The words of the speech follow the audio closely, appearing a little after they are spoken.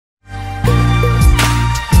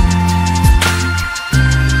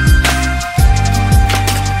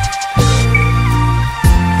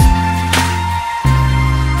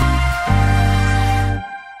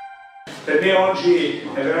oggi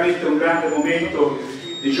è veramente un grande momento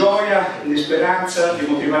di gioia, di speranza, di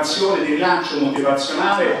motivazione, di rilancio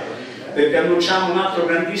motivazionale, perché annunciamo un altro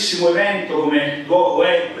grandissimo evento come luogo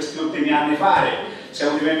è in questi ultimi anni fare.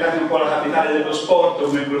 Siamo diventati un po' la capitale dello sport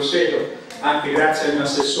come Grosseto, anche grazie al mio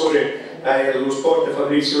assessore allo sport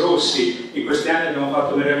Fabrizio Rossi. In questi anni abbiamo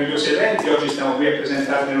fatto meravigliosi eventi, oggi stiamo qui a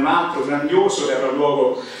presentarne un altro grandioso che avrà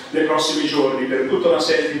luogo nei prossimi giorni per tutta una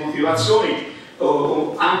serie di motivazioni,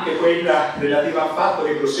 anche quella relativa al fatto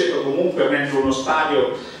che Grosseto, comunque avendo uno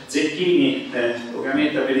stadio Zecchini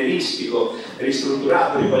ovviamente avveniristico,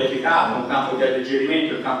 ristrutturato, riqualificato, un campo di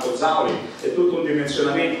alleggerimento, il campo Zauri, e tutto un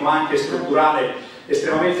dimensionamento anche strutturale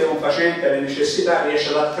estremamente confacente alle necessità, riesce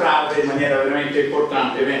ad attrarre in maniera veramente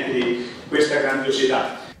importante eventi di questa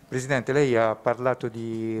grandiosità. Presidente, lei ha parlato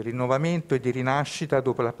di rinnovamento e di rinascita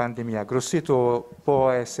dopo la pandemia. Grosseto può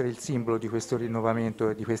essere il simbolo di questo rinnovamento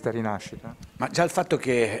e di questa rinascita? Ma già il fatto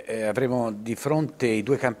che avremo di fronte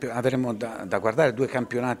avremo da guardare 2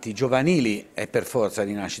 campionati giovanili è per forza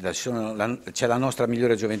rinascita. C'è la nostra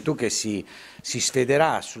migliore gioventù che si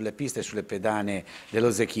sfederà sulle piste e sulle pedane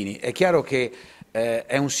dello Zecchini. È chiaro che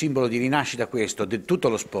è un simbolo di rinascita questo, di tutto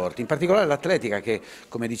lo sport, in particolare l'atletica che,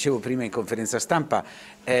 come dicevo prima in conferenza stampa,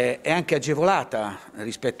 è anche agevolata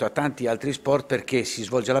rispetto a tanti altri sport perché si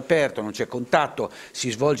svolge all'aperto, non c'è contatto,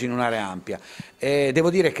 si svolge in un'area ampia. Devo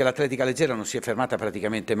dire che l'atletica leggera non si è fermata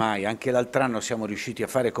praticamente mai, anche l'altro anno siamo riusciti a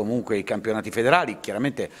fare comunque i campionati federali,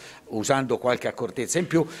 chiaramente usando qualche accortezza in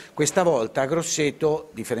più. Questa volta a Grosseto,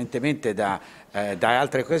 differentemente da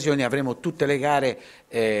altre occasioni, avremo tutte le gare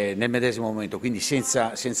nel medesimo momento, quindi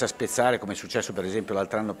senza spezzare come è successo per esempio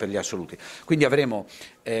l'altro anno per gli assoluti. Quindi avremo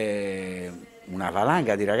una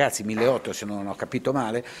valanga di ragazzi, 1.800 se non ho capito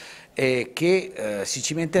male, che si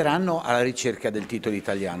cimenteranno alla ricerca del titolo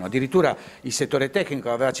italiano. Addirittura il settore tecnico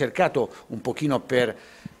aveva cercato un pochino per,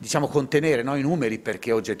 diciamo, contenere i numeri,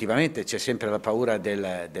 perché oggettivamente c'è sempre la paura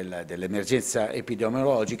dell'emergenza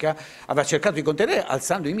epidemiologica, aveva cercato di contenere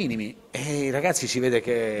alzando i minimi e i ragazzi si vede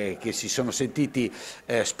che si sono sentiti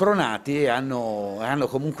spronati e hanno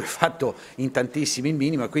comunque fatto in tantissimi il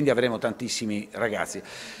minimo, e quindi avremo tantissimi ragazzi.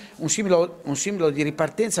 Un simbolo di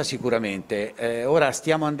ripartenza sicuramente. Ora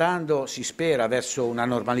stiamo andando, si spera, verso una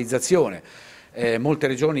normalizzazione. Molte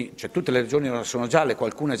regioni, cioè tutte le regioni ora sono gialle,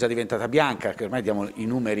 qualcuna è già diventata bianca, che ormai diamo i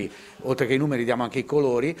numeri, oltre che i numeri diamo anche i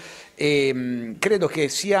colori, e credo che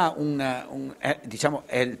sia diciamo,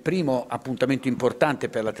 è il primo appuntamento importante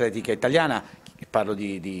per l'atletica italiana. Parlo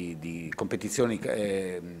di competizioni,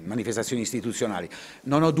 manifestazioni istituzionali.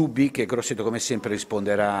 Non ho dubbi che Grosseto, come sempre,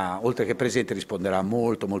 risponderà, oltre che presente, risponderà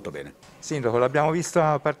molto molto bene. Sindaco, l'abbiamo visto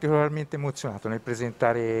particolarmente emozionato nel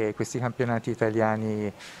presentare questi campionati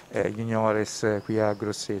italiani juniores qui a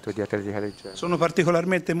Grosseto di atletica leggera. Sono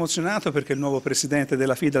particolarmente emozionato perché il nuovo presidente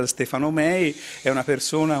della FIDAL, Stefano Mei, è una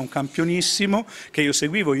persona, un campionissimo che io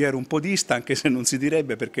seguivo. Io ero un podista, anche se non si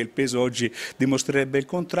direbbe, perché il peso oggi dimostrerebbe il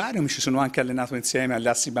contrario. Mi ci sono anche allenato insieme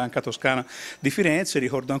all'Assi Banca Toscana di Firenze.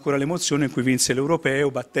 Ricordo ancora l'emozione in cui vinse l'Europeo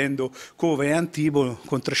battendo Cove e Antibo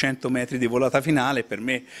con 300 metri di volata finale. Per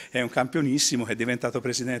me è un campionissimo, è diventato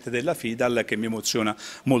presidente della FIDAL, che mi emoziona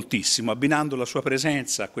moltissimo, abbinando la sua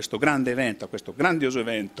presenza a questo grande evento, a questo grandioso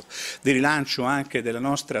evento di rilancio anche della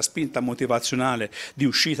nostra spinta motivazionale di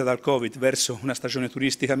uscita dal Covid verso una stagione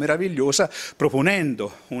turistica meravigliosa,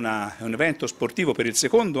 proponendo un evento sportivo per il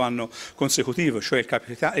secondo anno consecutivo, cioè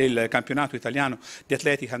il campionato italiano di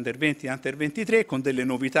atletica Under 20 e Under 23, con delle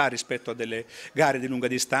novità rispetto a delle gare di lunga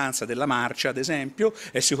distanza, della marcia ad esempio.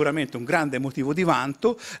 È sicuramente un grande motivo di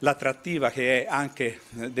vanto, l'attrattiva che è anche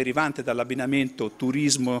derivante dall'abbinamento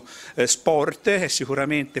turismo-sport è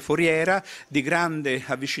sicuramente foriera di grande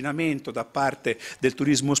avvicinamento da parte del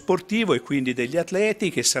turismo sportivo e quindi degli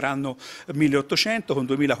atleti, che saranno 1.800 con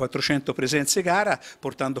 2.400 presenze gara,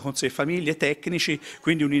 portando con sé famiglie, tecnici,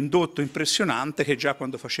 quindi un indotto impressionante che già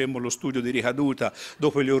quando facemmo lo studio di ricaduta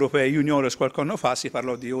dopo gli europei juniores qualche anno fa si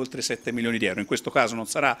parlò di oltre 7 milioni di euro. In questo caso non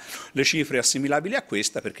sarà le cifre assimilabili a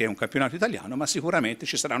questa perché è un campionato italiano, ma sicuramente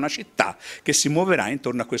ci sarà una città che si muoverà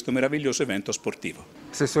intorno a questo meraviglioso evento sportivo.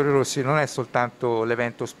 Assessore Rossi, non è soltanto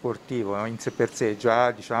l'evento sportivo in sé per sé,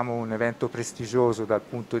 già diciamo un evento prestigioso dal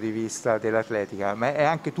punto di vista dell'atletica, ma è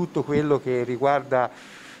anche tutto quello che riguarda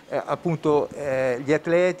appunto gli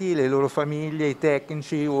atleti, le loro famiglie, i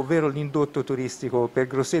tecnici, ovvero l'indotto turistico per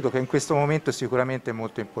Grosseto, che in questo momento sicuramente è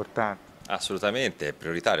molto importante. Assolutamente, è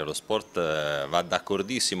prioritario, lo sport va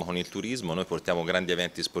d'accordissimo con il turismo, noi portiamo grandi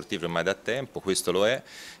eventi sportivi ormai da tempo, questo lo è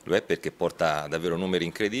perché porta davvero numeri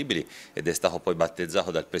incredibili ed è stato poi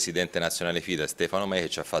battezzato dal presidente nazionale FIDA Stefano Mei, che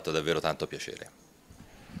ci ha fatto davvero tanto piacere.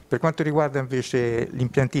 Per quanto riguarda invece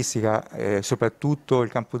l'impiantistica, soprattutto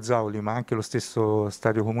il Campo Zauli, ma anche lo stesso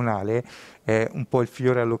stadio comunale, è un po' il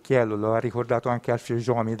fiore all'occhiello, lo ha ricordato anche Alfio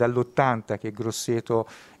Giomi, dall'80 che Grosseto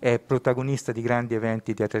è protagonista di grandi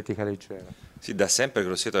eventi di atletica leggera. Sì, da sempre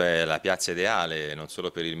Grosseto è la piazza ideale, non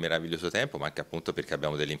solo per il meraviglioso tempo, ma anche appunto perché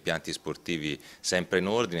abbiamo degli impianti sportivi sempre in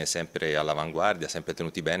ordine, sempre all'avanguardia, sempre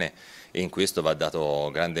tenuti bene, e in questo va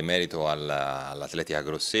dato grande merito all'atletica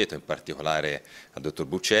Grosseto, in particolare al dottor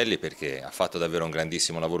Buccelli, perché ha fatto davvero un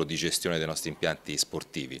grandissimo lavoro di gestione dei nostri impianti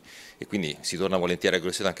sportivi, e quindi si torna volentieri a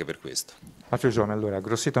Grosseto anche per questo. Alfio Giomi, allora,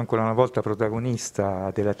 Grosseto ancora una volta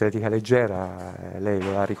protagonista dell'atletica leggera, lei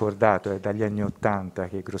lo ha ricordato, è dagli anni '80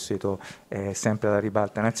 che Grosseto è sempre alla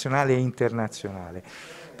ribalta nazionale e internazionale,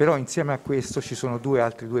 però insieme a questo ci sono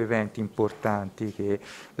altri due eventi importanti che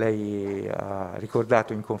lei ha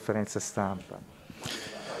ricordato in conferenza stampa.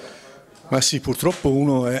 Ma sì, purtroppo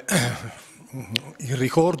uno è il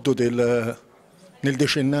ricordo nel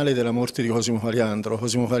decennale della morte di Cosimo Faliandro.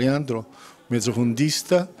 Cosimo Faliandro,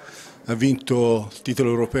 mezzofondista, ha vinto il titolo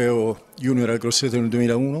europeo junior al Grosseto nel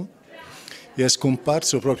 2001 e è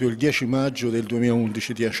scomparso proprio il 10 maggio del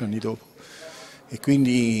 2011, 10 anni dopo. E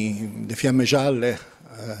quindi le Fiamme Gialle,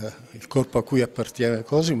 il corpo a cui appartiene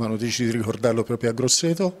Cosimo, hanno deciso di ricordarlo proprio a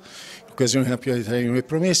Grosseto, in occasione dei Campionati Italiani e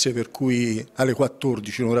Promesse, per cui alle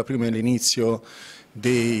 14, un'ora prima dell'inizio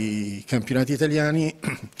dei Campionati Italiani,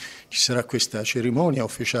 ci sarà questa cerimonia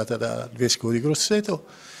officiata dal Vescovo di Grosseto,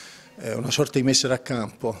 una sorta di messa da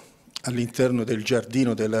campo all'interno del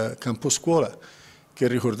giardino del campo scuola che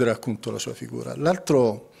ricorderà appunto la sua figura.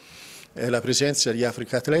 L'altro è la presenza di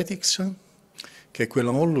Africa Athletics, che è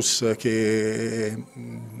quella onlus che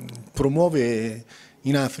promuove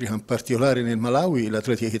in Africa, in particolare nel Malawi,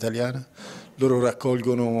 l'atletica italiana. Loro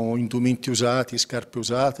raccolgono indumenti usati, scarpe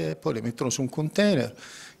usate, poi le mettono su un container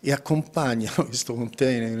e accompagnano questo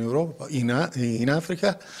container in Europa, in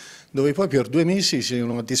Africa, dove poi per 2 mesi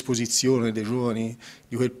sono a disposizione dei giovani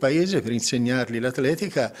di quel paese per insegnargli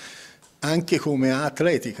l'atletica, anche come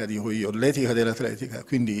atletica, dico io, l'etica dell'atletica.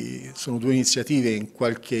 Quindi sono 2 iniziative in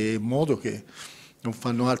qualche modo che non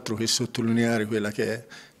fanno altro che sottolineare quella che è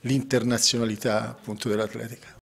l'internazionalità appunto dell'atletica.